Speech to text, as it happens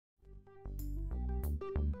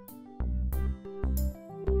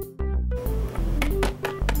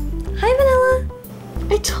Hi, Vanilla.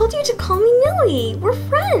 I told you to call me Nilly. We're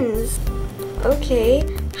friends. Okay.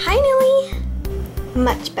 Hi, Nilly.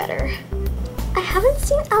 Much better. I haven't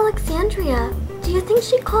seen Alexandria. Do you think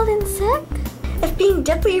she called in sick? If being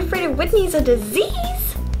deathly afraid of Whitney's a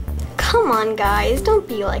disease? Come on, guys. Don't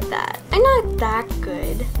be like that. I'm not that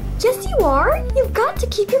good. Yes, you are. You've got to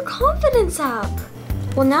keep your confidence up.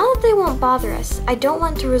 Well, now that they won't bother us, I don't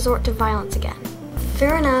want to resort to violence again.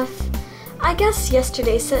 Fair enough. I guess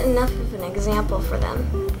yesterday set enough of an example for them.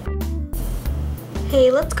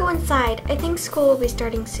 Hey, let's go inside. I think school will be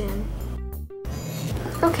starting soon.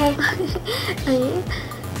 Okay.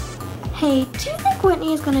 Hey, do you think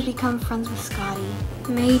Whitney is going to become friends with Scotty?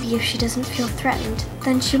 Maybe if she doesn't feel threatened,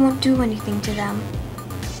 then she won't do anything to them.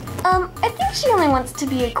 I think she only wants to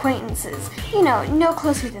be acquaintances. You know, no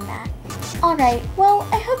closer than that. Alright, well,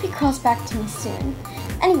 I hope he crawls back to me soon.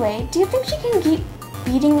 Anyway, do you think she can keep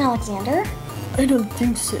beating Alexander? I don't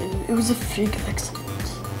think so. It was a fake accident.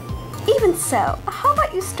 Even so, how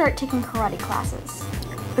about you start taking karate classes?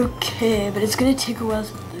 Okay, but it's gonna take a while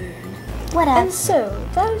to learn. Whatever. And so,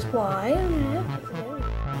 that is why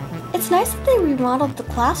It's nice that they remodeled the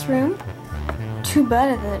classroom. Too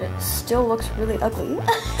bad that it still looks really ugly.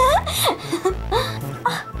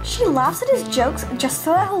 She laughs at his jokes just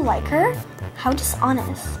so that he'll like her? How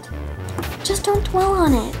dishonest. Just don't dwell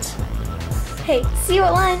on it. Hey, see you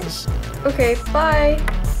at lunch. Okay, bye.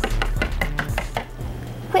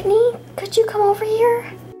 Whitney, could you come over here?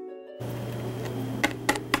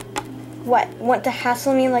 What, want to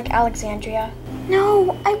hassle me like Alexandria?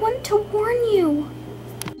 No, I want to warn you.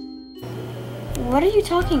 What are you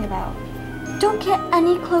talking about? Don't get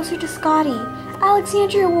any closer to Scotty.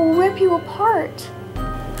 Alexandria will rip you apart.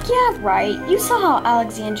 Yeah, right. You saw how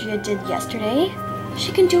Alexandria did yesterday.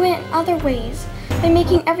 She can do it in other ways, by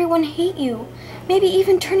making everyone hate you, maybe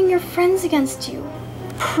even turning your friends against you.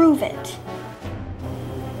 Prove it.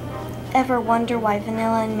 Ever wonder why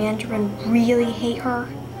Vanilla and Mandarin really hate her?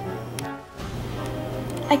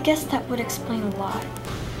 I guess that would explain a lot.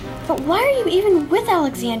 But why are you even with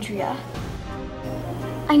Alexandria?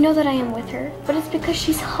 I know that I am with her, but it's because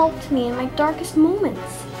she's helped me in my darkest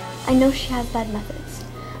moments. I know she has bad methods,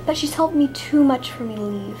 but she's helped me too much for me to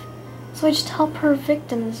leave. So I just help her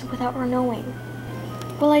victims without her knowing.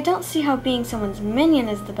 Well, I don't see how being someone's minion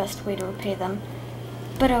is the best way to repay them.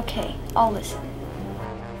 But okay, I'll listen.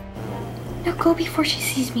 Now go before she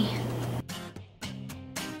sees me.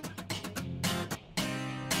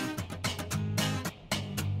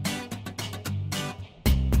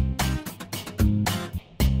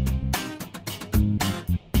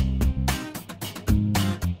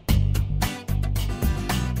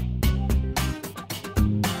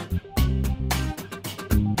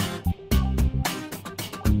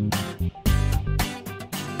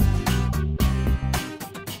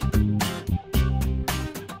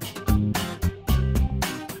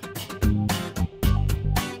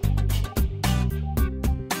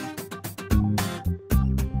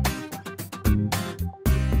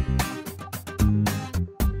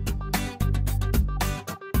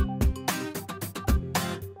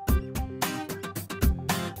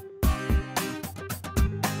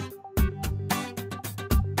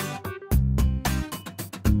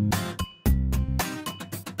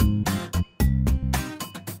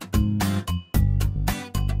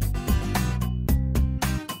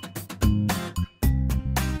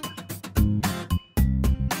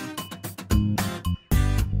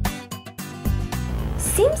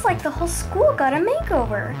 Seems like the whole school got a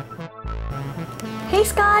makeover. Hey,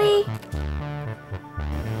 Scotty.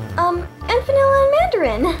 And Vanilla and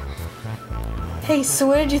Mandarin. Hey, so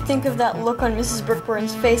what did you think of that look on Mrs.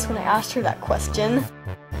 Brookburn's face when I asked her that question?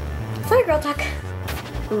 Play girl talk.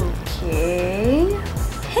 Okay.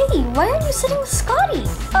 Hey, why aren't you sitting with Scotty?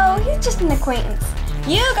 Oh, he's just an acquaintance.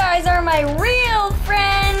 You guys are my real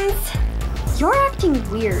friends. You're acting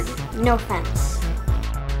weird. No offense.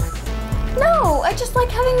 No, I just like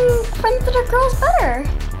having friends that are girls better.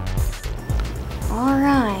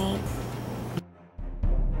 Alright.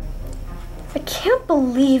 I can't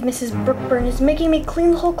believe Mrs. Brookburn is making me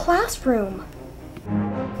clean the whole classroom.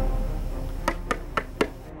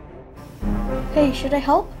 Hey, should I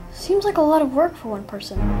help? Seems like a lot of work for one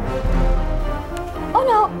person. Oh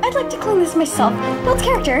no, I'd like to clean this myself. Build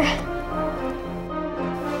character.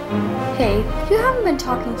 Hey, you haven't been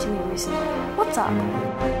talking to me recently. What's up?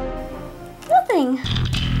 Nothing.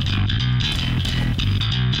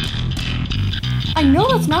 I know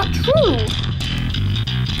that's not true.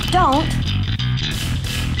 Don't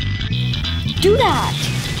do that.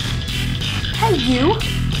 Hey, you.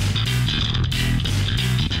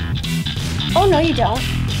 Oh, no, you don't.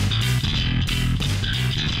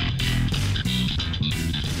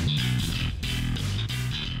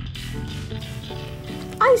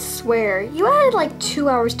 I swear, you added like 2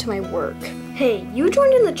 hours to my work. Hey, you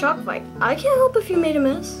joined in the chalk fight. I can't help if you made a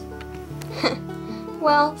mess.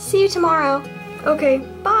 Well, see you tomorrow. Okay,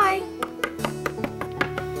 bye.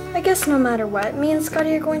 I guess no matter what, me and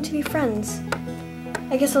Scotty are going to be friends.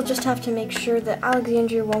 I guess I'll just have to make sure that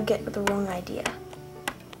Alexandria won't get the wrong idea.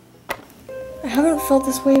 I haven't felt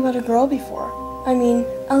this way about a girl before. I mean,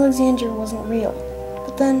 Alexandria wasn't real.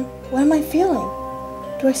 But then, what am I feeling?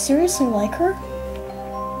 Do I seriously like her?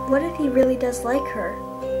 What if he really does like her?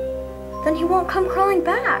 Then he won't come crawling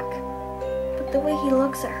back. But the way he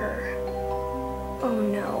looks at her... Oh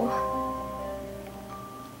no.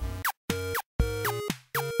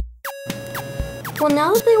 Well,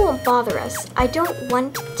 now that they won't bother us, I don't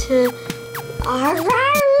want to...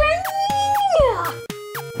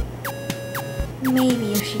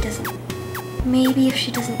 Maybe if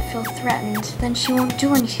she doesn't feel threatened, then she won't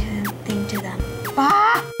do anything to them.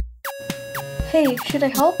 Bah! Hey, should I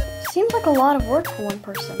help? Seems like a lot of work for one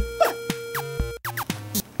person.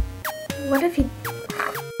 What if he